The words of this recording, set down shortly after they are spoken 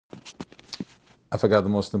I forgot the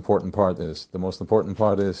most important part is. The most important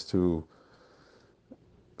part is to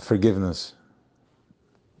forgiveness.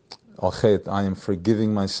 Al-Khet, I am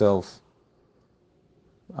forgiving myself.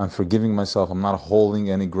 I'm forgiving myself. I'm not holding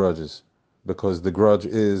any grudges. Because the grudge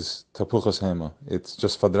is tapuchas hema. It's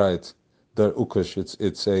just fadrait. Der ukush.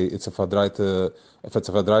 It's a fadreite. If it's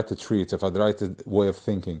a fadreite tree, it's a fadreite way of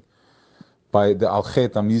thinking. By the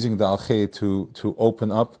al-Khet, I'm using the al-Khet to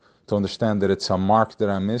open up, to understand that it's a mark that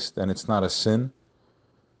I missed and it's not a sin.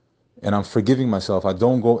 And I'm forgiving myself. I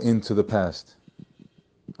don't go into the past.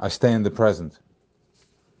 I stay in the present.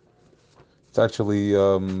 It's actually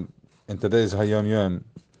in today's Hayom Yom.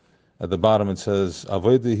 At the bottom it says,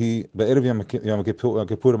 "Avoidihi be'erev Yom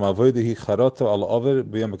Kippurim avoidihi charata al over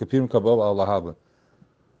b'Yom Kippurim kabel al lahaba."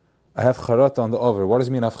 I have charata on the over. What does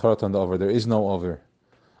it mean? I have charata on the over? There is no over.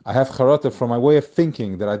 I have charata from my way of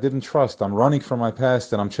thinking that I didn't trust. I'm running from my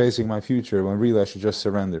past and I'm chasing my future when really I should just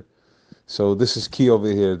surrender. So this is key over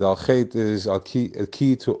here. The al-Khet is a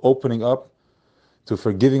key to opening up, to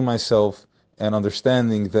forgiving myself, and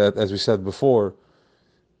understanding that, as we said before,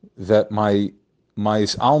 that my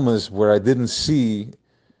almas, where I didn't see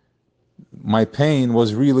my pain,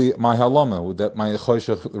 was really my halama, that my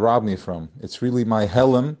choshech robbed me from. It's really my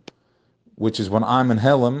helam, which is when I'm in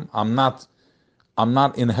helam, I'm not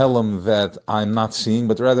in helam that I'm not seeing,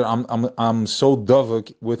 but rather I'm so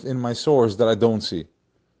davuk within my source that I don't see.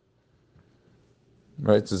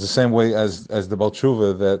 Right? It's the same way as the Baal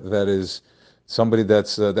Tshuva that is somebody that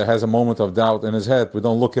has a moment of doubt in his head. We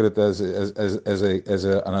don't look at it as an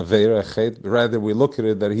aveira, a chet. Rather, we look at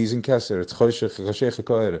it that he's in keser. It's choshech chashech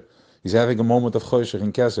koere. He's having a moment of choshech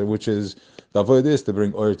in keser, which is the avoid is to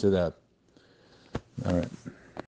bring oir to that. All right.